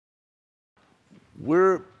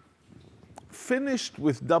We're finished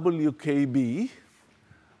with WKB.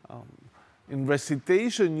 In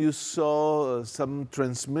recitation, you saw some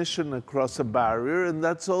transmission across a barrier, and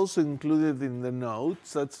that's also included in the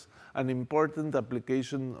notes. That's an important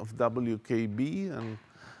application of WKB, and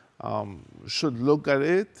should look at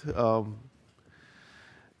it.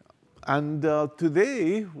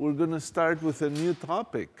 Today, we're going to start with a new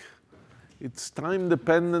topic. It's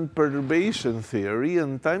time-dependent perturbation theory,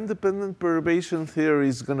 and time-dependent perturbation theory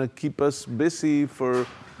is going to keep us busy for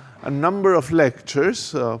a number of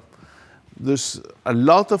lectures. There's a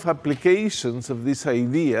lot of applications of these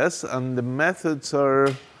ideas, and the methods are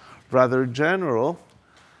rather general.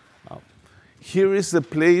 Here is the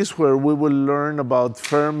place where we will learn about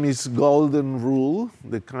Fermi's golden rule,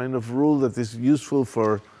 the kind of rule that is useful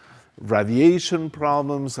for radiation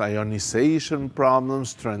problems, ionization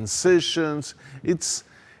problems, transitions. It's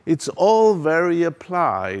all very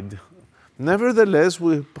applied. Nevertheless,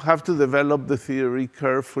 we have to develop the theory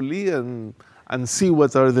carefully and see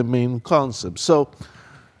what are the main concepts. So,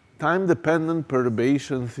 time-dependent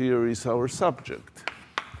perturbation theory is our subject.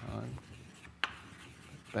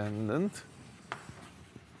 Time-dependent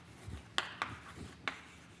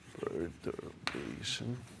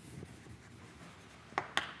perturbation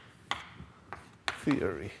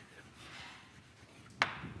theory.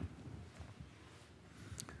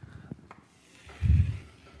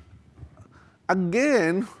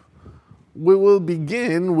 Again, we will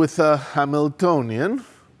begin with a Hamiltonian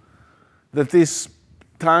that is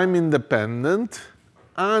time-independent,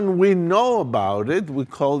 and we know about it. We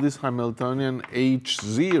call this Hamiltonian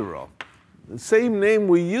H0. The same name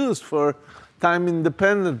we used for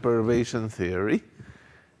time-independent perturbation theory.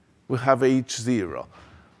 We have H0.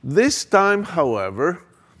 This time, however,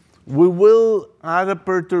 we will add a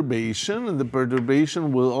perturbation, and the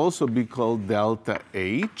perturbation will also be called delta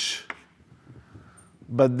H.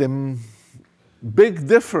 But the big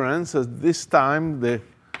difference is this time the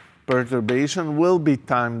perturbation will be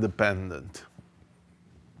time-dependent.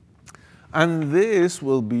 And this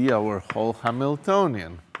will be our whole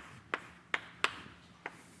Hamiltonian.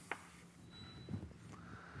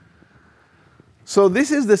 So this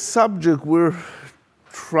is the subject we're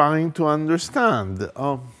trying to understand.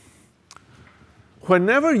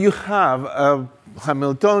 Whenever you have a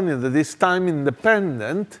Hamiltonian that is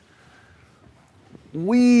time-independent,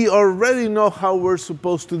 we already know how we're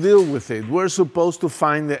supposed to deal with it. We're supposed to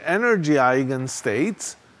find the energy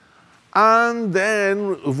eigenstates, and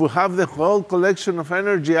then if we have the whole collection of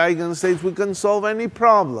energy eigenstates, we can solve any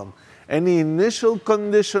problem. Any initial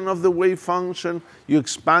condition of the wave function, you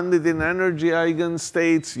expand it in energy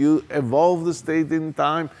eigenstates, you evolve the state in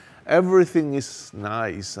time, everything is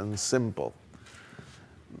nice and simple.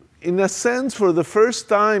 In a sense, for the first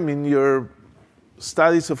time in your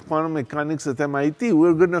studies of quantum mechanics at MIT,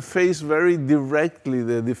 we're going to face very directly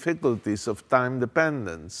the difficulties of time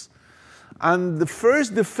dependence. And the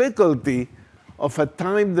first difficulty of a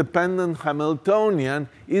time-dependent Hamiltonian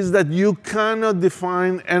is that you cannot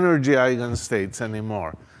define energy eigenstates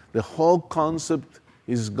anymore. The whole concept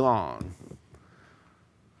is gone.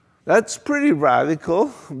 That's pretty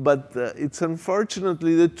radical, but it's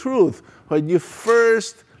unfortunately the truth. When you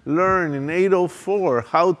first learn in 804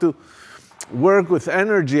 how to work with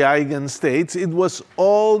energy eigenstates, it was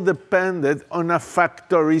all dependent on a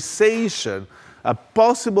factorization, a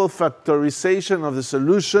possible factorization of the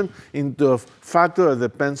solution into a factor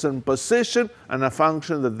that depends on position and a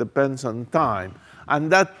function that depends on time.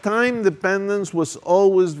 And that time dependence was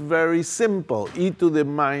always very simple, e to the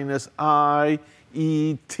minus I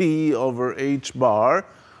E t over h bar,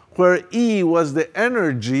 where E was the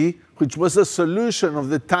energy, which was a solution of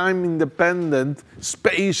the time-independent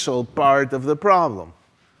spatial part of the problem.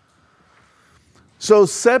 So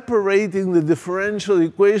separating the differential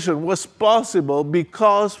equation was possible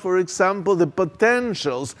because, for example, the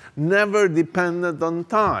potentials never depended on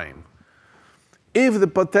time. If the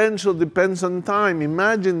potential depends on time,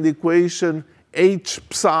 imagine the equation h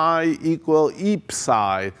psi equal e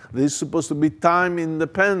psi. This is supposed to be time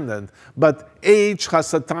independent, but h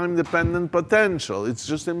has a time-dependent potential. It's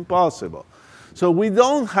just impossible. So we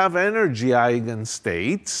don't have energy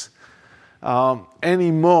eigenstates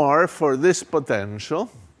anymore for this potential,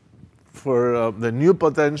 for the new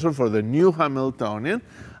potential, for the new Hamiltonian,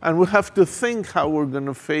 and we have to think how we're going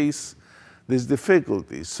to face this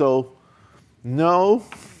difficulty. So no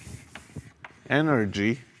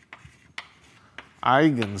energy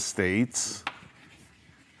eigenstates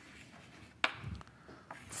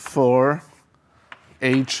for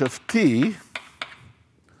h of t.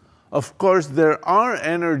 Of course, there are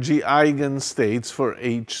energy eigenstates for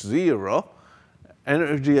h0,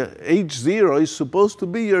 energy h0 is supposed to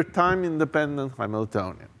be your time-independent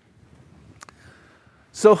Hamiltonian.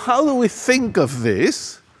 So how do we think of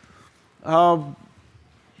this?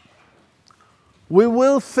 We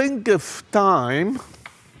will think of time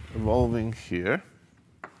evolving here.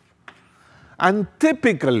 And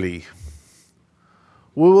typically,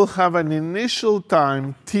 we will have an initial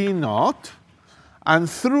time t0, and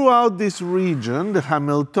throughout this region, the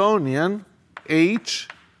Hamiltonian h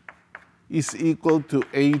is equal to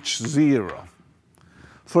h0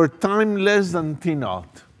 for time less than t0.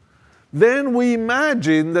 Then we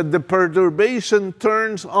imagine that the perturbation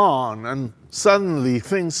turns on, and suddenly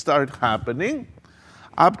things start happening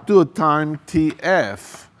up to a time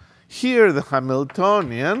tf. Here, the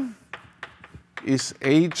Hamiltonian is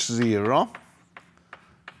h0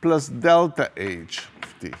 plus delta h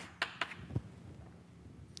of t.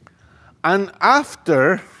 And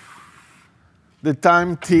after the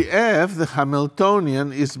time tf, the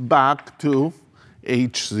Hamiltonian is back to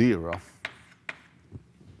h0.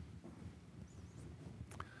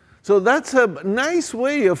 So that's a nice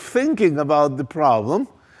way of thinking about the problem,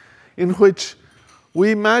 in which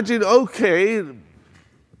we imagine, okay,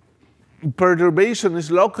 perturbation is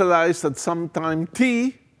localized at some time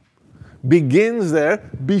t, begins there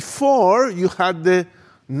before you had the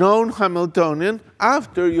known Hamiltonian,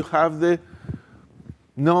 after you have the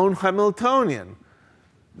known Hamiltonian.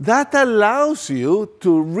 That allows you to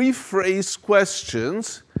rephrase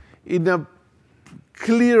questions in a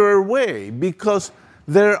clearer way, because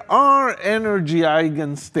there are energy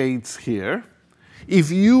eigenstates here.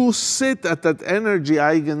 If you sit at that energy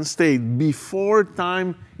eigenstate before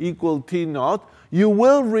time equal t0, you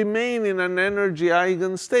will remain in an energy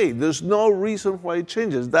eigenstate. There's no reason why it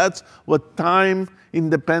changes. That's what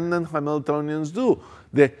time-independent Hamiltonians do.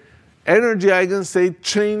 The energy eigenstate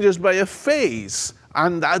changes by a phase,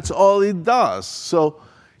 and that's all it does. So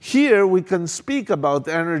here we can speak about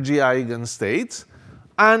energy eigenstates,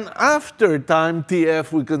 and after time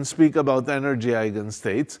tf we can speak about energy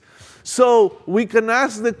eigenstates. So we can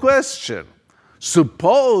ask the question,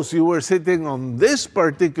 suppose you were sitting on this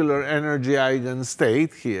particular energy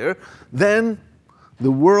eigenstate here, then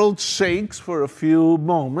the world shakes for a few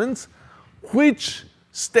moments. Which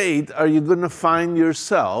state are you going to find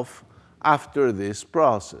yourself after this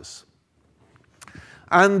process?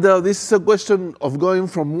 And this is a question of going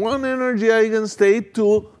from one energy eigenstate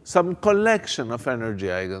to some collection of energy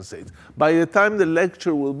eigenstates. By the time the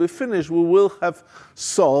lecture will be finished, we will have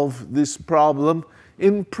solved this problem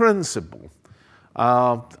in principle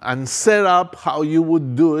and set up how you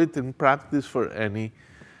would do it in practice for any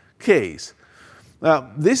case.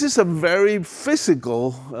 Now, this is a very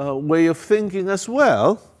physical way of thinking as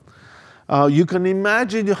well. You can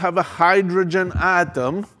imagine you have a hydrogen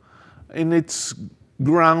atom in its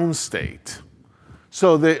ground state.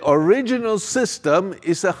 So the original system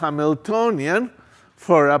is a Hamiltonian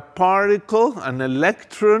for a particle, an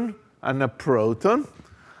electron, and a proton,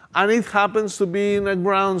 and it happens to be in a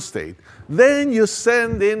ground state. Then you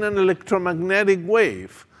send in an electromagnetic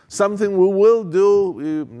wave, something we will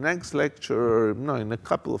do next lecture, or no, in a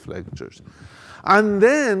couple of lectures. And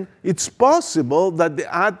then it's possible that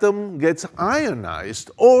the atom gets ionized,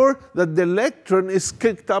 or that the electron is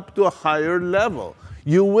kicked up to a higher level.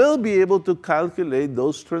 You will be able to calculate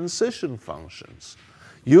those transition functions.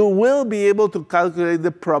 You will be able to calculate the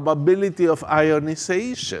probability of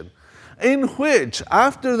ionization, in which,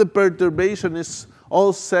 after the perturbation is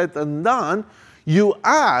all said and done, you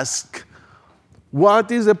ask, what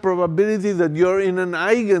is the probability that you're in an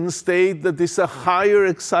eigenstate that is a higher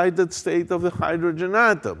excited state of the hydrogen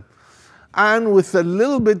atom? And with a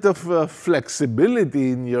little bit of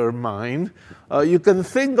flexibility in your mind, you can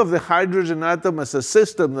think of the hydrogen atom as a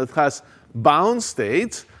system that has bound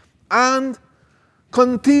states and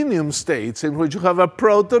continuum states, in which you have a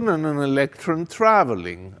proton and an electron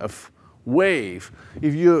traveling, a wave.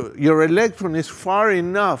 If your electron is far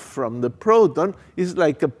enough from the proton, it's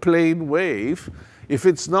like a plane wave. If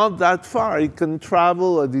it's not that far, it can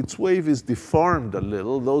travel, and its wave is deformed a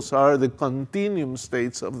little. Those are the continuum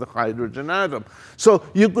states of the hydrogen atom. So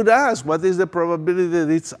you could ask, what is the probability that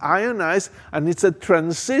it's ionized, and it's a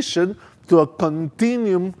transition to a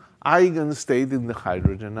continuum eigenstate in the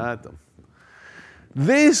hydrogen atom.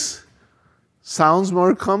 This sounds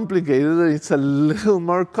more complicated, and it's a little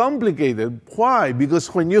more complicated. Why?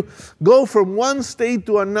 Because when you go from one state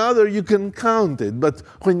to another, you can count it. But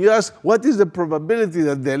when you ask, what is the probability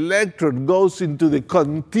that the electron goes into the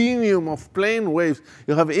continuum of plane waves,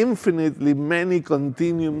 you have infinitely many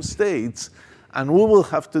continuum states, and we will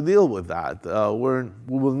have to deal with that.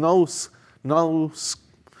 We will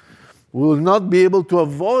We will not be able to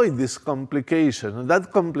avoid this complication. And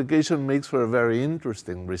that complication makes for a very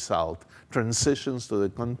interesting result, transitions to the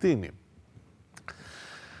continuum.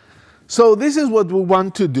 So this is what we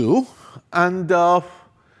want to do. And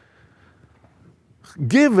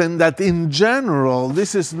given that in general,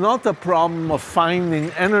 this is not a problem of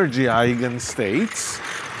finding energy eigenstates,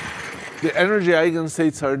 the energy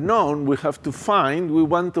eigenstates are known, we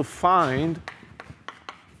want to find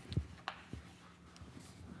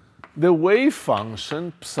the wave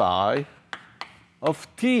function psi of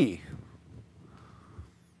t.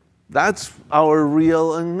 That's our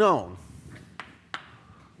real unknown.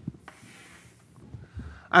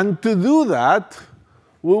 And to do that,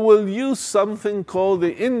 we will use something called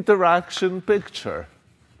the interaction picture.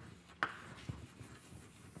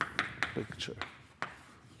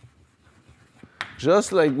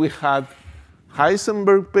 Just like we had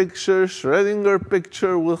Heisenberg picture, Schrödinger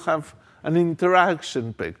picture, we'll have an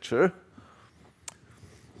interaction picture.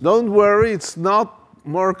 Don't worry, it's not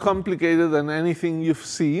more complicated than anything you've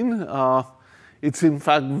seen. It's in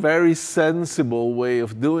fact a very sensible way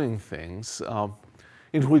of doing things,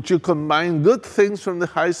 in which you combine good things from the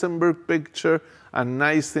Heisenberg picture and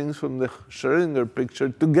nice things from the Schrödinger picture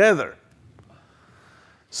together.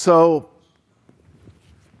 So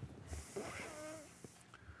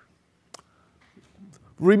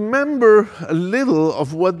remember a little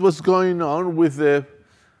of what was going on with the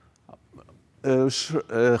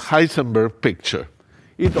Heisenberg picture.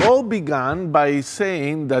 It all began by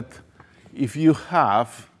saying that if you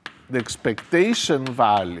have the expectation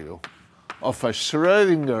value of a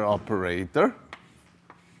Schrödinger operator,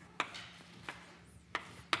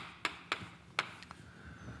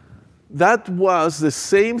 that was the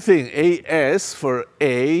same thing, AS for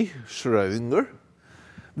A Schrödinger,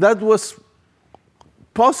 that was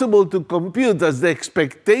possible to compute as the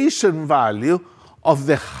expectation value of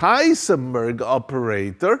the Heisenberg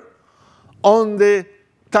operator on the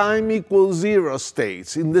time equals 0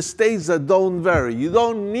 states, in the states that don't vary. You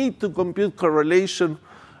don't need to compute correlation,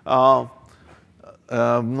 not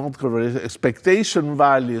correlation, expectation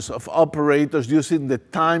values of operators using the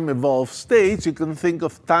time-evolved states. You can think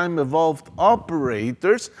of time-evolved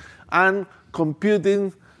operators and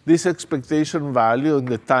computing this expectation value in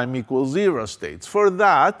the time equals 0 states. For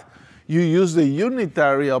that, you use the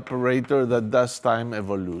unitary operator that does time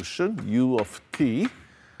evolution. U of t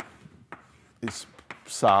is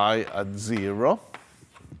psi at 0.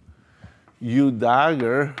 U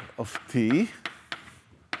dagger of t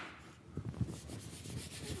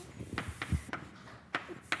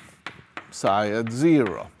psi at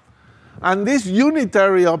 0. And this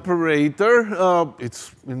unitary operator,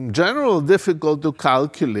 it's in general difficult to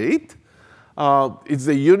calculate. It's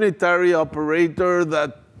the unitary operator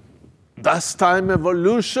that does time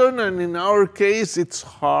evolution, and in our case it's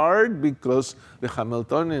hard because the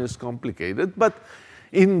Hamiltonian is complicated. But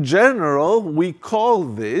in general, we call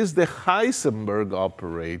this the Heisenberg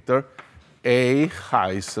operator, A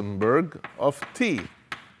Heisenberg of t.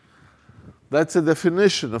 That's a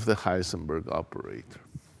definition of the Heisenberg operator.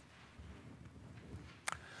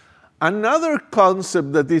 Another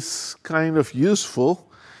concept that is kind of useful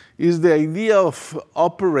is the idea of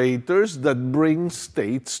operators that bring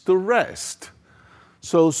states to rest.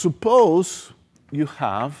 So suppose you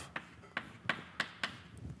have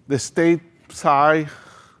the state psi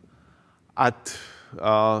at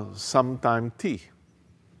some time t.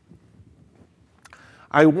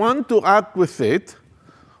 I want to act with it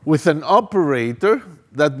with an operator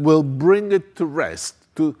that will bring it to rest.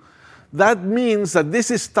 That means that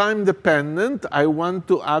this is time dependent. I want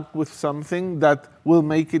to act with something that will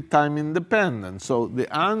make it time independent. So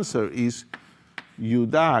the answer is U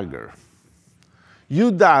dagger.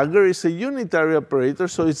 U dagger is a unitary operator,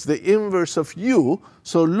 so it's the inverse of U.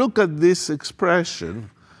 So look at this expression.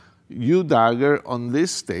 U dagger on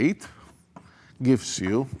this state gives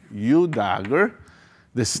you U dagger.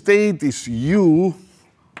 The state is U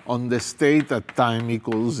on the state at time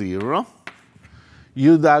equals 0.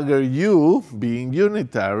 U dagger U being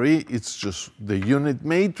unitary, it's just the unit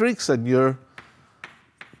matrix and you're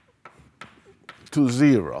to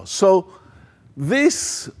 0. So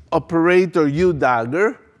this operator U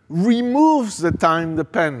dagger removes the time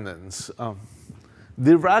dependence.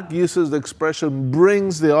 Dirac uses the expression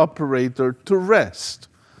brings the operator to rest.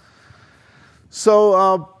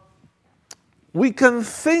 So we can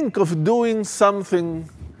think of doing something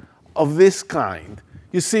of this kind.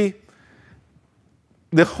 You see,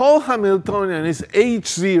 the whole Hamiltonian is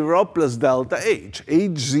H0 plus delta H.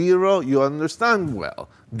 H0 you understand well.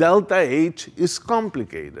 Delta H is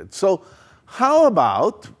complicated. So how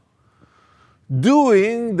about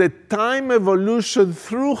doing the time evolution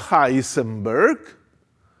through Heisenberg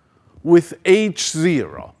with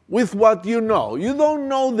H0, with what you know. You don't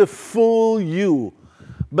know the full U,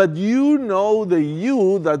 but you know the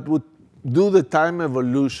U that would do the time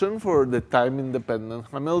evolution for the time-independent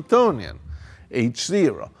Hamiltonian,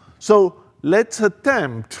 H0. So let's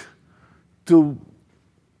attempt to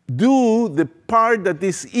do the part that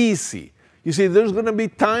is easy. You see, there's going to be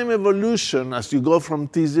time evolution as you go from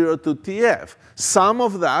T0 to Tf. Some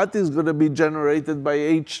of that is going to be generated by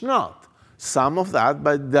H0. Some of that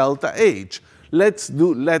by delta H. Let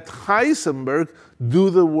Heisenberg do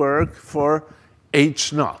the work for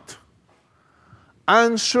H0.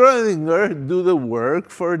 And Schrödinger do the work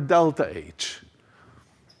for delta H.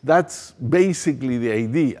 That's basically the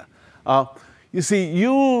idea. You see,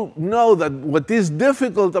 you know that what is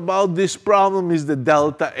difficult about this problem is the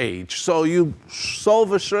delta H. So you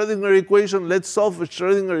solve a Schrödinger equation. Let's solve a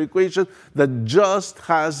Schrödinger equation that just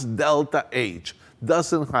has delta H,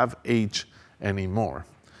 doesn't have H anymore.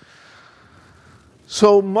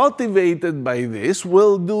 So motivated by this,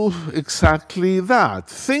 we'll do exactly that.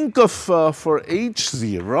 Think of, for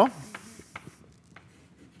H0,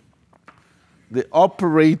 the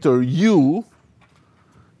operator U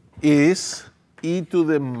is e to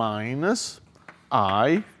the minus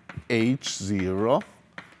I H0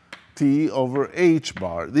 t over H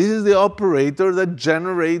bar. This is the operator that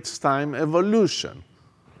generates time evolution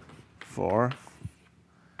for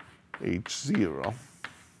H0.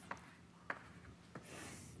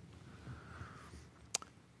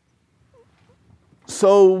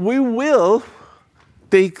 So we will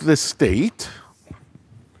take the state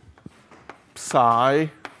psi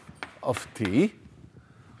of t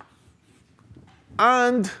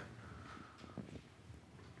and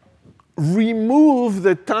remove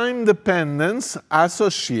the time dependence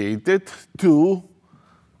associated to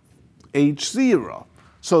H0.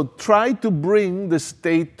 So try to bring the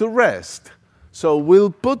state to rest. So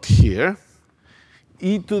we'll put here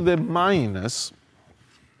e to the minus,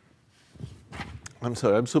 I'm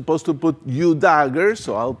sorry, I'm supposed to put U dagger,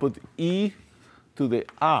 so I'll put e to the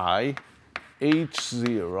I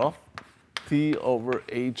H0 t over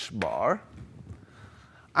H bar.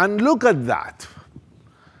 And look at that.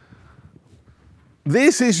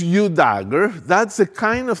 This is U dagger. That's the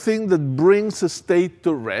kind of thing that brings a state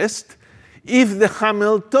to rest. If the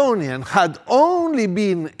Hamiltonian had only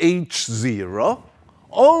been H0,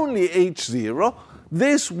 only H0,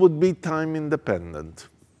 this would be time independent.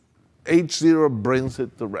 H0 brings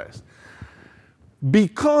it to rest.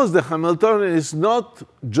 Because the Hamiltonian is not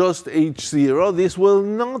just H0, this will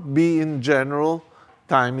not be in general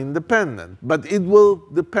time independent, but it will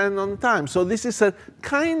depend on time. So this is a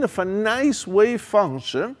kind of a nice wave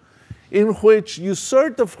function in which you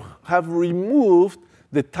sort of have removed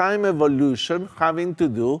the time evolution having to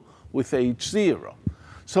do with H0.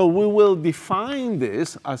 So we will define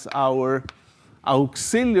this as our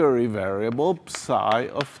auxiliary variable psi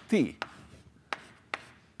of t.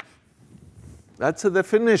 That's a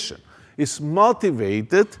definition. It's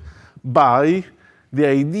motivated by the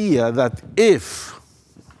idea that if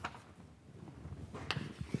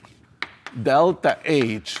delta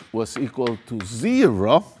H was equal to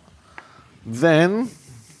 0, then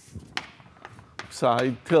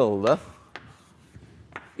psi tilde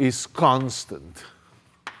is constant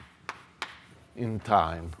in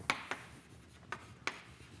time.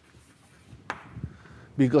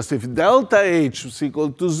 Because if delta H was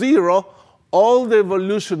equal to 0, all the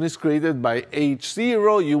evolution is created by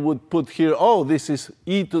H0. You would put here, oh, this is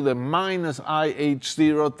e to the minus I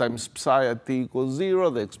H0 times psi at t equals 0.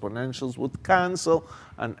 The exponentials would cancel,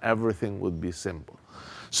 and everything would be simple.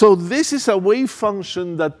 So this is a wave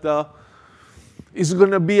function that is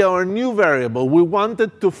going to be our new variable. We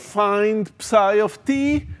wanted to find psi of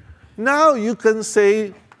t. Now you can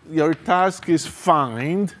say your task is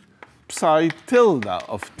find psi tilde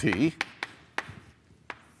of t.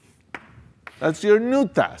 That's your new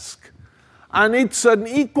task. And it's an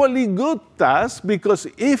equally good task because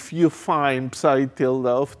if you find psi tilde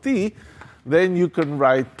of t, then you can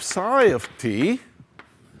write psi of t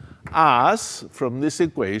as, from this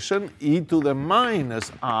equation, e to the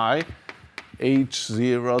minus I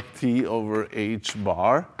H0 t over H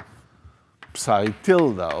bar psi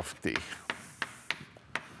tilde of t.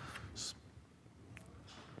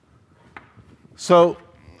 So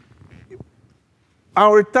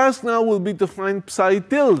our task now will be to find psi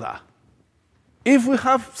tilde. If we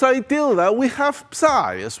have psi tilde, we have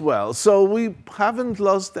psi as well. So we haven't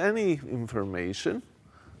lost any information,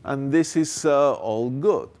 and this is all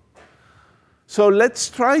good. So let's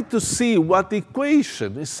try to see what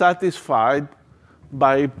equation is satisfied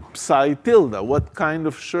by psi tilde. What kind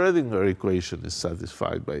of Schrödinger equation is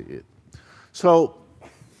satisfied by it? So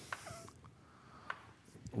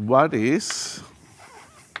what is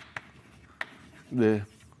the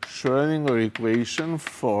Schrödinger equation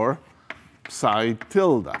for psi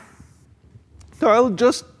tilde? So I'll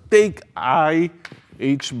just take I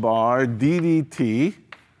h bar ddt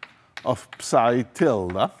of psi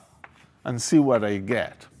tilde and see what I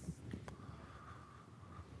get.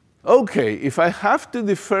 Okay, if I have to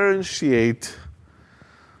differentiate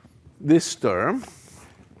this term,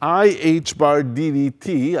 I h bar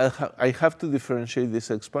ddt, I have to differentiate this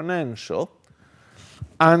exponential.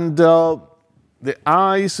 And the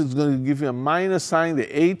i's is going to give you a minus sign, the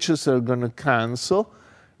h's are going to cancel,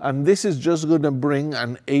 and this is just going to bring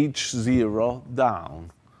an h0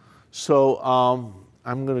 down. So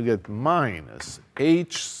I'm going to get minus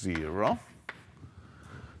h0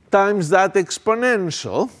 times that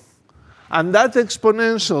exponential, and that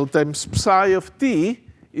exponential times psi of t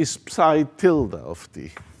is psi tilde of t.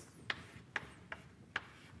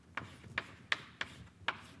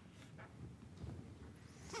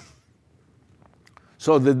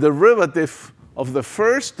 So the derivative of the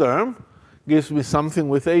first term gives me something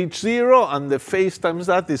with h0, and the phase times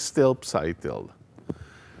that is still psi tilde.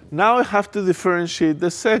 Now I have to differentiate the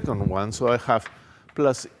second one, so I have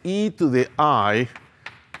plus e to the I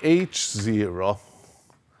h0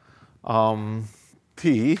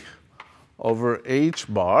 t over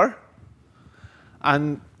h bar,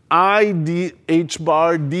 and I d h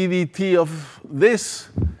bar ddt of this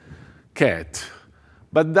ket.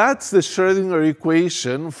 But that's the Schrödinger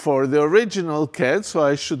equation for the original ket, so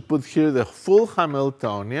I should put here the full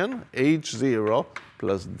Hamiltonian, h0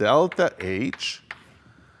 plus delta h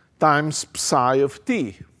times psi of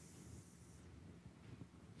t.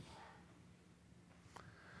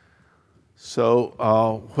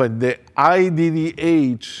 So when the I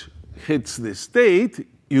ddh hits the state,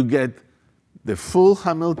 you get the full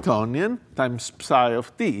Hamiltonian times psi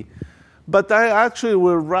of t. But I actually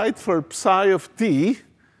will write for psi of t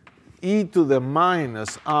e to the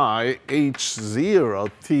minus I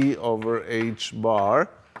h0 t over h bar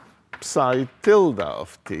psi tilde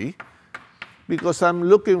of t, because I'm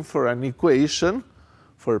looking for an equation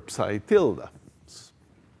for psi tilde.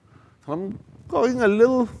 I'm going a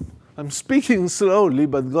little, I'm speaking slowly,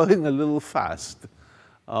 but going a little fast.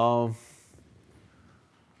 Now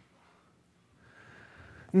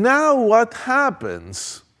what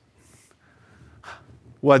happens?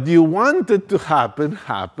 What you wanted to happen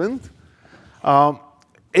happened.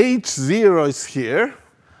 h0 is here,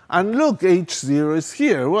 and look, h0 is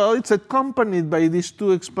here. Well, it's accompanied by these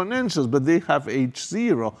two exponentials, but they have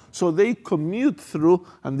h0. So they commute through,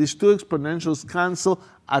 and these two exponentials cancel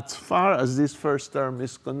as far as this first term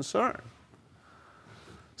is concerned.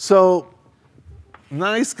 So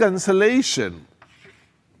nice cancellation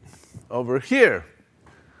over here.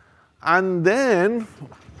 And then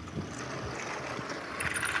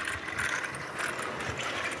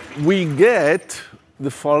we get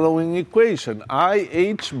the following equation. I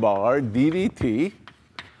h bar ddt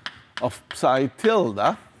of psi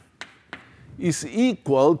tilde is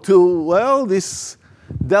equal to, well, this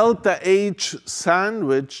delta h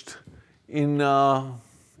sandwiched in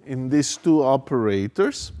these two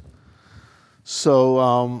operators. So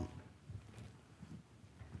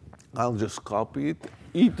I'll just copy it.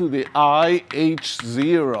 E to the I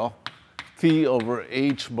h0 t over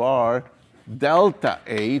h bar delta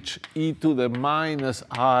h e to the minus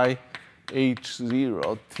I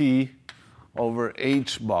h0 t over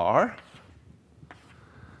h bar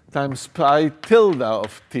times pi tilde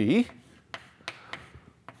of t.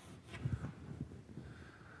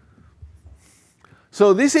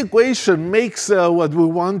 So this equation makes what we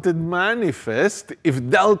wanted manifest. If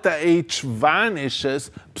delta h vanishes,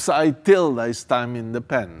 psi tilde is time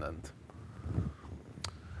independent.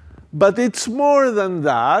 But it's more than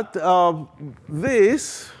that.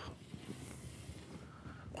 This,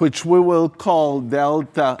 which we will call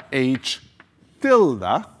delta h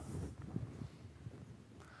tilde.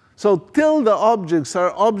 So tilde objects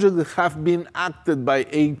are objects that have been acted by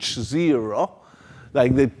h0,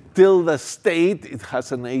 like the tilde state, it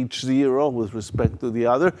has an h0 with respect to the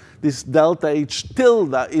other. This delta h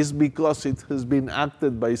tilde is because it has been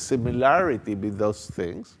acted by similarity with those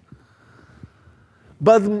things.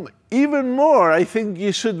 But even more, I think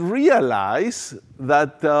you should realize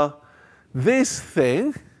that this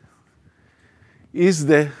thing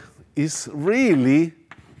is really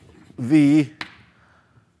the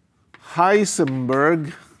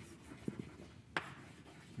Heisenberg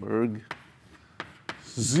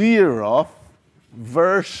zero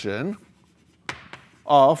version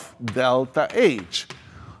of delta H.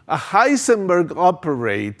 A Heisenberg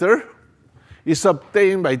operator is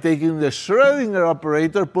obtained by taking the Schrödinger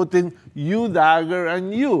operator, putting U dagger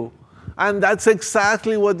and U. And that's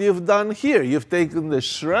exactly what you've done here. You've taken the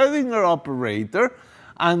Schrödinger operator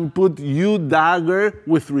and put U dagger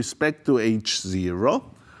with respect to H0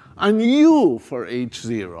 and U for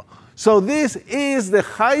H0. So this is the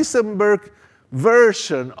Heisenberg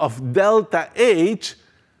version of delta H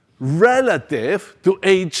relative to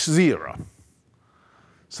H0.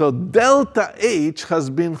 So delta H has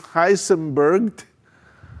been Heisenberged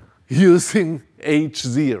using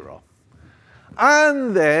H0.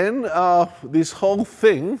 And then this whole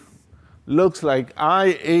thing looks like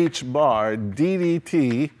IH bar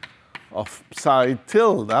ddt of psi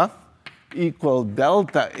tilde equal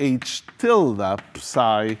delta H tilde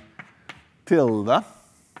psi tilde.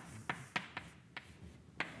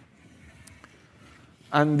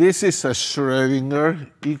 And this is a Schrödinger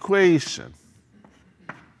equation.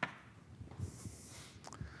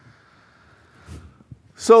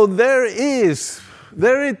 So there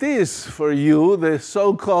it is for you, the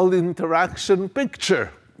so-called interaction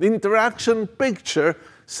picture. The interaction picture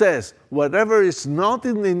says whatever is not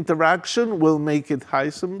in the interaction will make it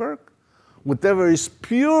Heisenberg. Whatever is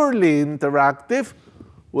purely interactive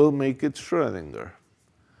will make it Schrödinger.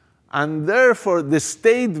 And therefore, the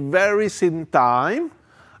state varies in time,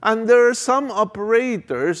 and there are some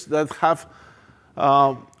operators that have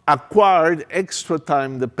acquired extra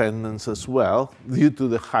time dependence as well due to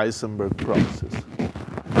the Heisenberg process.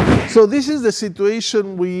 So this is the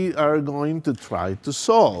situation we are going to try to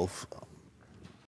solve.